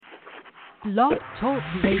Blog Talk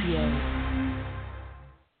Radio.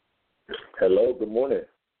 Hello, good morning.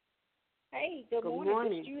 Hey, good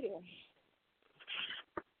morning. It's Judy.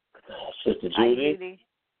 Sister Hi, Judy. Judy.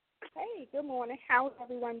 Hey, good morning. How's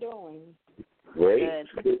everyone doing? Great.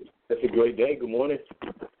 Good. That's a great day. Good morning.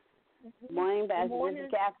 Good morning, Pastor. morning. This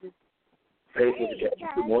is Captain. Hey, Hey, Sister Kat.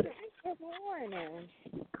 guys. Good morning. Good morning.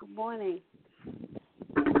 Good morning.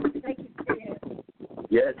 Thank you, Ted.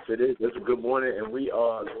 Yes, it is. It's a good morning, and we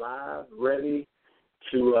are live, ready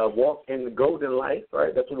to walk in the golden light,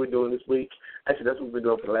 right? That's what we're doing this week. Actually, that's what we've been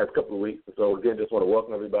doing for the last couple of weeks. So, again, just want to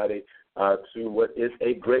welcome everybody to what is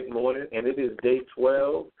a great morning, and it is day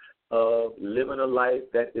 12 of living a life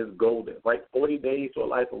that is golden, right? 40 days to a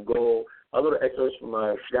life of gold. A little excerpt from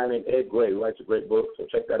a guy named Ed Gray, who writes a great book, so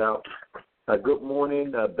check that out. Good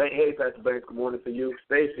morning. Hey, Pastor Banks, good morning to you.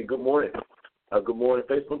 Stacy, good morning. Good morning.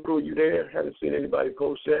 Facebook crew, you there? Haven't seen anybody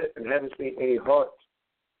post yet and haven't seen any hearts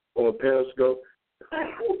on Periscope.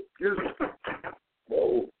 Excuse me.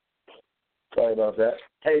 Whoa. Sorry about that.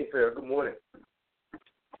 Hey, Sarah, good morning.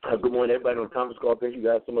 Good morning, everybody on the conference call. Thank you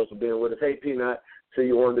guys so much for being with us. Hey, Peanut, see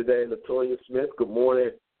you on today. Latoya Smith, good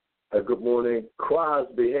morning. Good morning.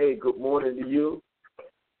 Crosby, hey, good morning to you.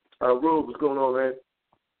 Rube, what's going on, man?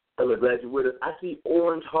 I'm glad you're with us. I see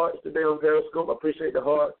orange hearts today on Periscope. I appreciate the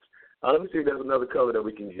hearts. Let me see if there's another color that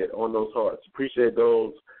we can get on those hearts. Appreciate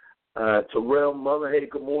those. Terrell, Mother, hey,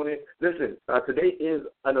 good morning. Listen, today is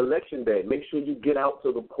an election day. Make sure you get out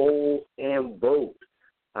to the polls and vote.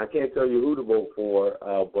 I can't tell you who to vote for,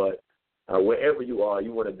 but wherever you are,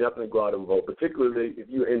 you want to definitely go out and vote, particularly if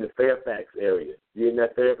you're in the Fairfax area. If you're in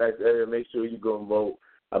that Fairfax area, make sure you go and vote.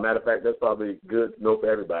 Matter of fact, that's probably good to know for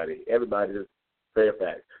everybody. Everybody is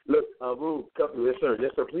Fairfax. Look, Rube,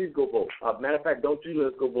 yes, sir, please go vote. Matter of fact, don't you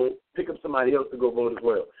just go vote. Pick up somebody else to go vote as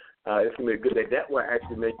well. It's going to be a good day. That will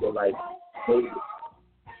actually make your life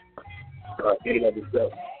in of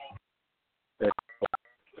itself.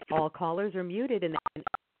 All callers are muted and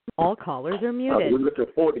all callers are We're muted. looking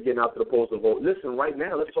forward to getting out to the polls and vote. Listen, right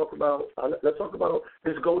now, let's talk about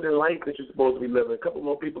this golden life that you're supposed to be living. A couple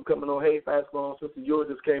more people coming on. Hey, fast on. Sister Yours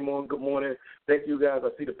just came on. Good morning. Thank you, guys. I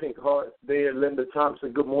see the pink hearts there. Linda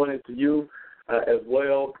Thompson, good morning to you as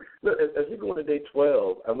well. Look, as we go into day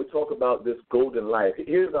 12, and we talk about this golden life,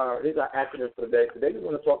 here's our acronym for the day. Today we're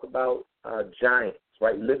going to talk about giants,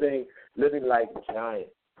 right? Living like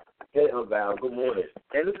giants. Hey, Aunt Val, good morning.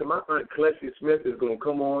 And listen, my Aunt Clessie Smith is going to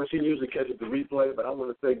come on. She usually catches the replay, but I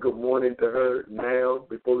want to say good morning to her now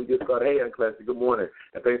before we get started. Hey, Aunt Clessie, good morning,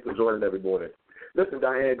 and thanks for joining every morning. Listen,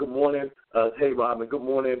 Diane, good morning. Hey, Robin, good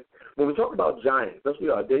morning. When we talk about giants, that's what we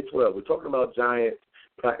are, day 12. We're talking about giants,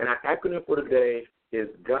 and our acronym for today is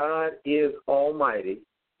God is Almighty.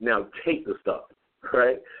 Now take the stuff,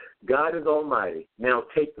 right? God is Almighty. Now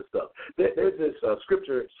take the stuff. There's this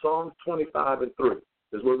scripture, Psalms 25 and 3.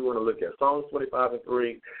 Is what we want to look at. Psalms 25 and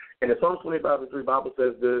 3. And in Psalms 25 and 3, Bible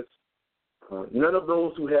says this: none of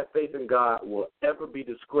those who have faith in God will ever be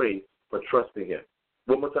disgraced for trusting Him.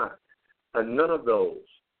 One more time. None of those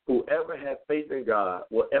who ever have faith in God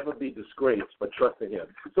will ever be disgraced for trusting Him.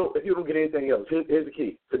 So if you don't get anything else, here's the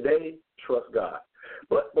key. Today, trust God.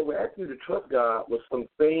 But we're asking you to trust God with some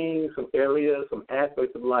things, some areas, some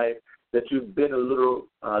aspects of life that you've been a little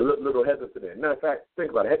hesitant in. Matter of fact,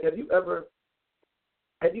 think about it. Have you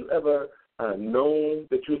ever known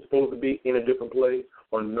that you were supposed to be in a different place,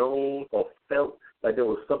 or known or felt like there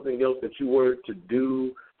was something else that you were to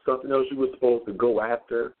do, something else you were supposed to go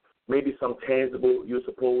after, maybe some tangible you're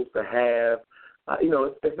supposed to have?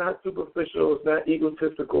 It's not superficial, it's not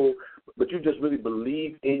egotistical, but you just really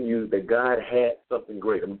believe in you that God had something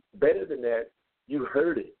great. And better than that, you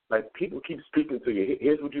heard it. Like, people keep speaking to you.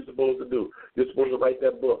 Here's what you're supposed to do. You're supposed to write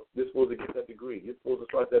that book. You're supposed to get that degree. You're supposed to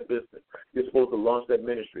start that business. You're supposed to launch that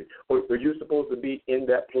ministry. Or you're supposed to be in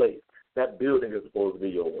that place. That building is supposed to be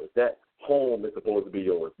yours. That home is supposed to be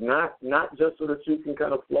yours. Not just so that you can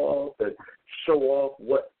kind of flaunt and show off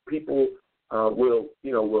what people will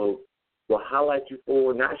highlight you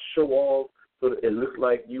for, not show off so that it looks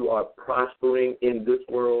like you are prospering in this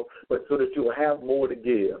world, but so that you'll have more to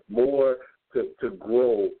give, more to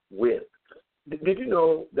grow with. Did you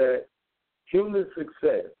know that human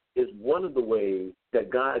success is one of the ways that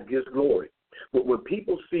God gives glory? But when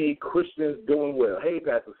people see Christians doing well, hey,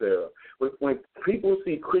 Pastor Sarah, when people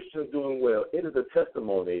see Christians doing well, it is a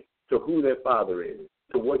testimony to who their Father is,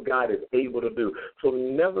 to what God is able to do. So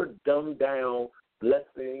never dumb down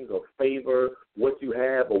blessings or favor, what you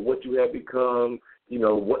have or what you have become,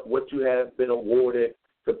 what you have been awarded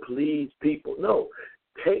to please people. No.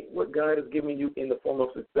 Take what God has given you in the form of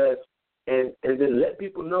success and then let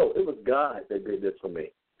people know it was God that did this for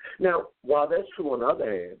me. Now, while that's true on the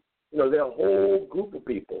other hand, there are a whole group of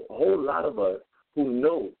people, a whole lot of us who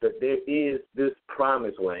know that there is this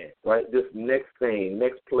promised land, right? This next thing,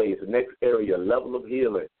 next place, next area, level of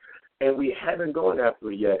healing. And we haven't gone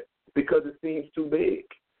after it yet because it seems too big.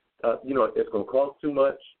 It's going to cost too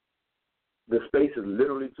much. The space is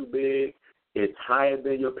literally too big. It's higher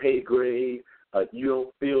than your pay grade. You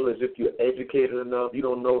don't feel as if you're educated enough. You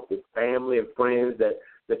don't know if the family and friends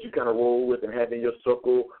that you kind of roll with and have in your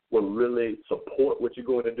circle will really support what you're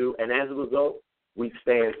going to do. And as a result, we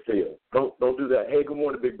stand still. Don't do that. Hey, good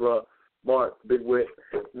morning, big bro, Mark, Big Wit.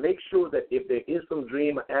 Make sure that if there is some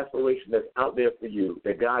dream or aspiration that's out there for you,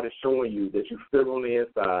 that God is showing you, that you feel on the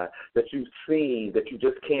inside, that you've seen, that you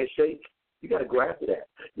just can't shake, you got to grasp that.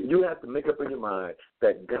 You have to make up in your mind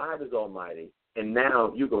that God is almighty, and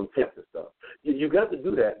now you're going to take the stuff. You got to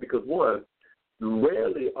do that because, one,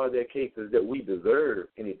 rarely are there cases that we deserve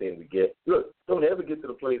anything we get. Look, don't ever get to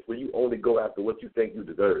the place where you only go after what you think you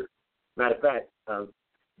deserve. Matter of fact,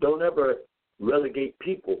 don't ever relegate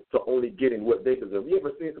people to only getting what they deserve. You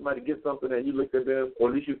ever seen somebody get something and you looked at them, or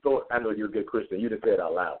at least you thought, I know you're a good Christian, you didn't say it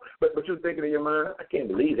out loud, but you're thinking in your mind, I can't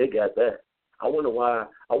believe they got that. I wonder why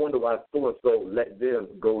so-and-so let them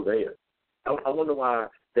go there. I wonder why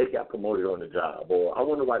they got promoted on the job, or I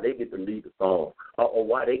wonder why they get to lead the song, or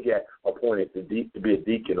why they get appointed to be a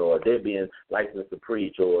deacon, or they're being licensed to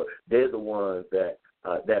preach, or they're the ones that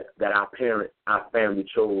our family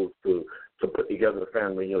chose to put together the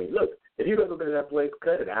family reunion. Look, if you've ever been in that place,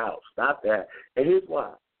 cut it out. Stop that. And here's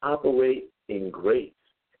why. Operate in grace.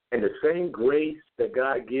 And the same grace that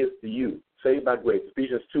God gives to you, saved by grace,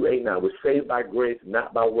 Ephesians 2:8-9, we're saved by grace,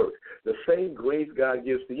 not by works. The same grace God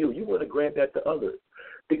gives to you, you want to grant that to others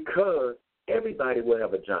because everybody will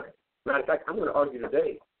have a giant. Matter of fact, I'm going to argue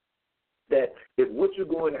today that if what you're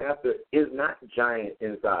going after is not giant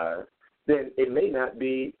in size, then it may not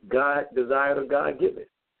be God desired or God given.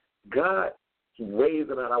 God ways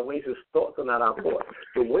are not our ways, his thoughts are not our thoughts.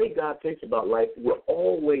 The way God thinks about life will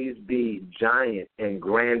always be giant and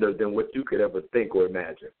grander than what you could ever think or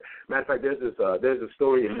imagine. Matter of fact, there's a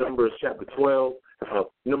story in Numbers chapter 12,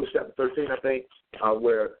 Numbers chapter 13, I think,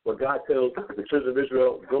 where God tells the children of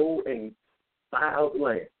Israel, go and buy out the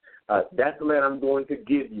land. That's the land I'm going to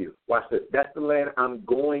give you. Watch this. That's the land I'm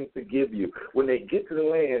going to give you. When they get to the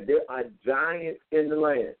land, there are giants in the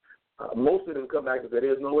land. Most of them come back and say,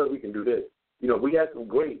 there's no way we can do this. We have some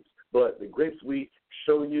grapes, but the grapes we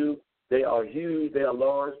show you, they are huge, they are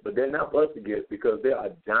large, but they're not for us to get because there are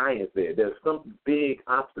giants there. There's some big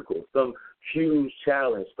obstacle, some huge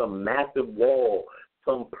challenge, some massive wall,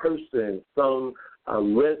 some person, some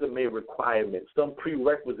resume requirement, some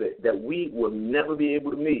prerequisite that we will never be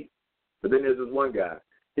able to meet. But then there's this one guy.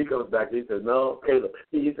 He comes back and he says, no, Caleb.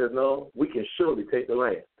 He says, no, we can surely take the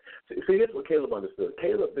land. See, here's what Caleb understood.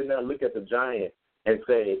 Caleb did not look at the giant and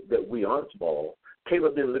say that we aren't small.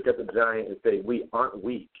 Caleb didn't look at the giant and say we aren't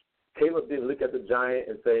weak. Caleb didn't look at the giant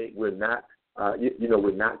and say we're not,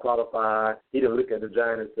 we're not qualified. He didn't look at the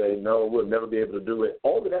giant and say, no, we'll never be able to do it.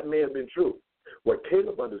 All of that may have been true. What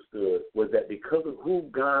Caleb understood was that because of who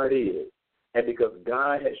God is, and because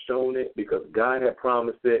God had shown it, because God had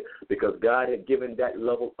promised it, because God had given that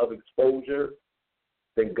level of exposure,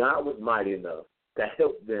 then God was mighty enough to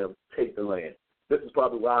help them take the land. This is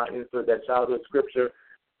probably why I insert that childhood scripture.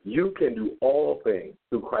 You can do all things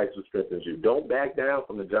through Christ who strengthens you. Don't back down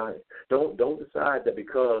from the giant. Don't decide that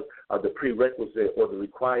because of the prerequisite or the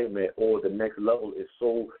requirement or the next level is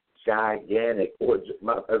so gigantic or,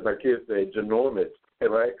 as my kids say, ginormous,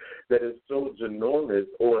 right? That it's so ginormous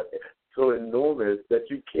or so enormous that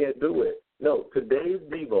you can't do it. No, today's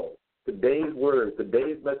Devo, today's word,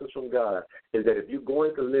 today's message from God is that if you're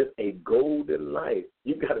going to live a golden life,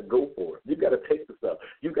 you got to go for it. You got to take the stuff.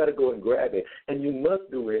 You got to go and grab it. And you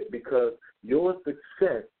must do it because your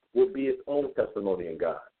success will be its own testimony in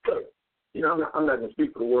God. So, I'm not going to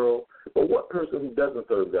speak for the world, but what person who doesn't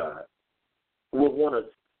serve God will want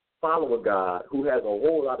to follow a God who has a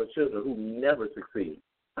whole lot of children who never succeed?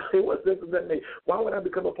 I mean, what sense does that make? Why would I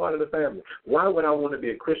become a part of the family? Why would I want to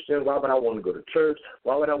be a Christian? Why would I want to go to church?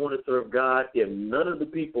 Why would I want to serve God if none of the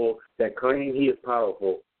people that claim he is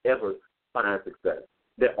powerful ever find success?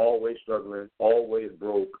 They're always struggling, always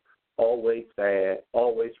broke, always sad,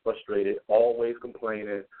 always frustrated, always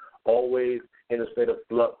complaining, always in a state of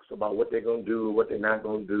flux about what they're going to do, what they're not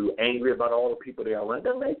going to do, angry about all the people they are around.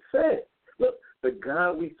 That makes sense. Look, the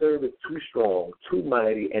God we serve is too strong, too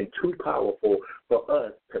mighty, and too powerful for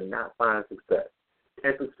us to not find success.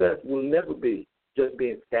 And success will never be just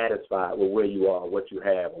being satisfied with where you are, what you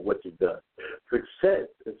have, or what you've done. Success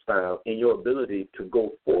is found in your ability to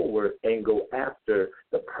go forward and go after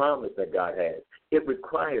the promise that God has. It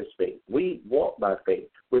requires faith. We walk by faith.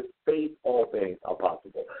 With faith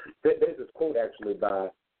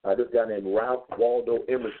by this guy named Ralph Waldo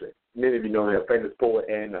Emerson. Many of you know him, a famous poet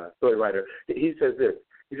and story writer. He says this.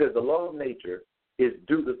 He says, the law of nature is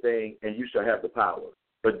do the thing and you shall have the power.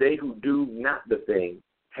 But they who do not the thing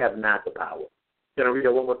have not the power. Can I read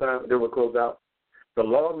that one more time? Then we'll close out. The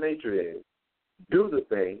law of nature is do the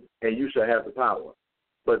thing and you shall have the power.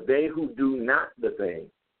 But they who do not the thing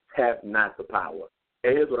have not the power.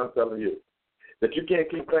 And here's what I'm telling you. That you can't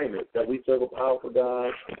keep claiming that we serve a powerful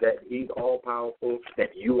God, that he's all-powerful, that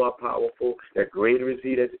you are powerful, that greater is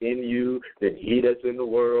he that's in you than he that's in the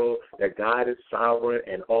world, that God is sovereign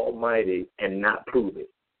and almighty, and not prove it.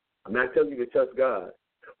 I'm not telling you to trust God.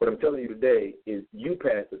 What I'm telling you today is you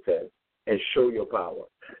pass the test and show your power.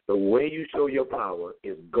 The way you show your power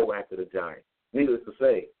is go after the giant. Needless to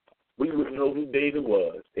say, we wouldn't know who David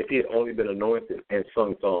was if he had only been anointed and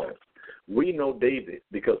sung songs. We know David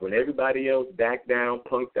because when everybody else backed down,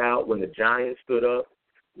 punked out, when the giant stood up,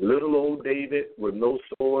 little old David with no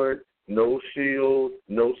sword, no shield,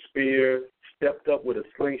 no spear, stepped up with a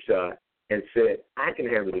slingshot and said, I can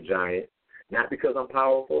handle the giant, not because I'm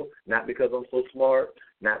powerful, not because I'm so smart,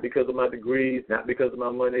 not because of my degrees, not because of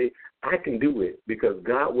my money. I can do it because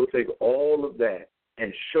God will take all of that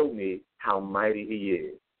and show me how mighty he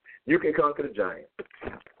is. You can conquer the giant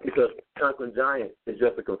because conquering giant is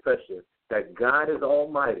just a confession that God is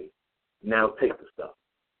almighty. Now take the stuff.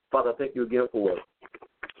 Father, I thank you again for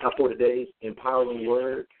today's empowering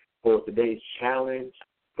word, for today's challenge,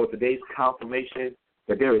 for today's confirmation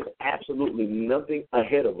that there is absolutely nothing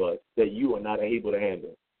ahead of us that you are not able to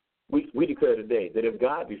handle. We declare today that if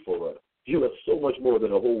God be for us, you are so much more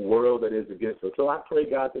than a whole world that is against us. So I pray,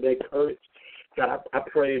 God, today, courage. God, I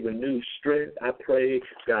pray renewed strength. I pray,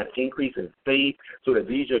 God, increase in faith so that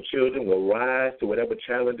these, your children, will rise to whatever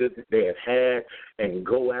challenges they have had and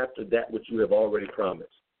go after that which you have already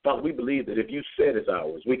promised. Father, we believe that if you said it's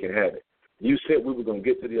ours, we can have it. You said we were going to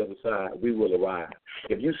get to the other side, we will arrive.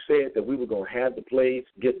 If you said that we were going to have the place,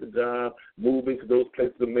 get the job, move into those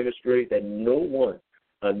places of ministry, that no one,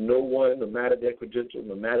 no matter their credentials,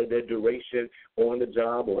 no matter their duration on the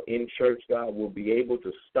job or in church, God, will be able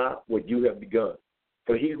to stop what you have begun.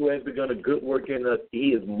 For he who has begun a good work in us, he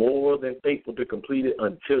is more than faithful to complete it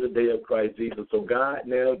until the day of Christ Jesus. So, God,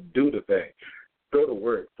 now do the thing. Go to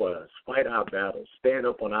work for us. Fight our battles. Stand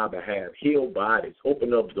up on our behalf. Heal bodies.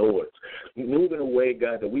 Open up doors. Move in a way,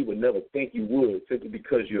 God, that we would never think you would, simply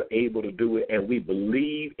because you're able to do it, and we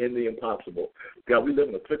believe in the impossible. God, we live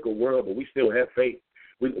in a fickle world, but we still have faith.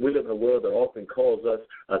 We live in a world that often calls us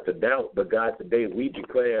to doubt, but God, today we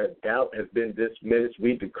declare doubt has been dismissed.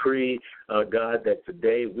 We decree, God, that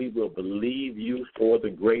today we will believe you for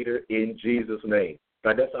the greater in Jesus' name.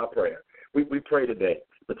 God, that's our prayer. We pray today,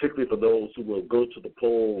 particularly for those who will go to the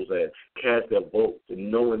polls and cast their votes and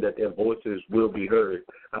knowing that their voices will be heard.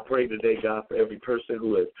 I pray today, God, for every person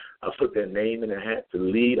who has put their name in a hat to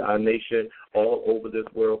lead our nation all over this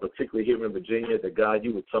world, particularly here in Virginia, that, God,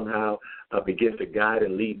 you would somehow begin to guide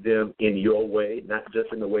and lead them in your way, not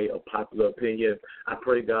just in the way of popular opinion. I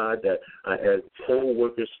pray, God, that as poll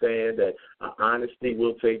workers stand, that honesty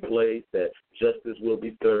will take place, that justice will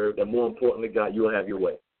be served, and more importantly, God, you will have your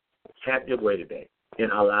way. Have your way today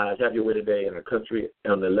in our lives. Have your way today in our country,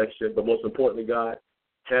 on the election. But most importantly, God,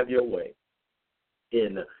 have your way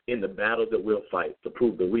in the battles that we'll fight to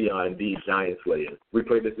prove that we are indeed giant slayers. We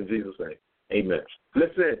pray this in Jesus' name. Amen.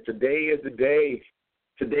 Listen, today is the day.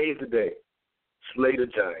 Today is the day. Slay the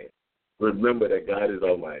giant. Remember that God is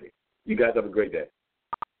almighty. You guys have a great day.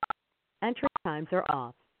 Entry chimes are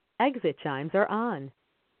off. Exit chimes are on.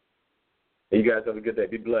 And you guys have a good day.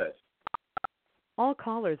 Be blessed. All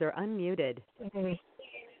callers are unmuted.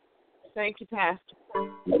 Thank you, Pastor. All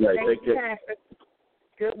right, Thank you, Pastor.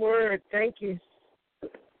 Good word. Thank you.